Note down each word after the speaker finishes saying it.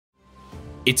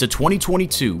It's a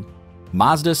 2022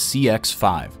 Mazda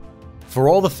CX-5. For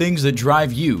all the things that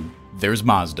drive you, there's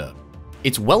Mazda.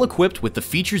 It's well equipped with the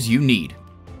features you need.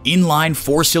 Inline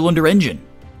 4-cylinder engine,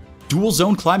 dual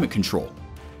zone climate control,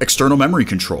 external memory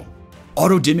control,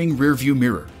 auto dimming rear view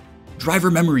mirror, driver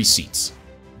memory seats,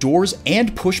 doors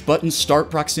and push button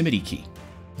start proximity key,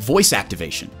 voice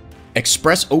activation,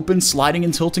 express open sliding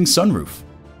and tilting sunroof,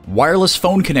 wireless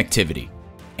phone connectivity,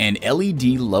 and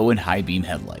LED low and high beam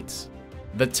headlights.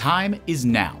 The time is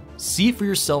now. See it for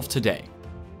yourself today.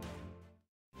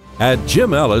 At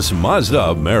Jim Ellis Mazda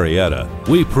of Marietta,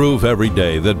 we prove every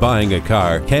day that buying a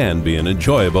car can be an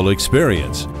enjoyable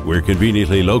experience. We're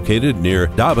conveniently located near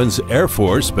Dobbins Air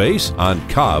Force Base on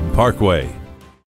Cobb Parkway.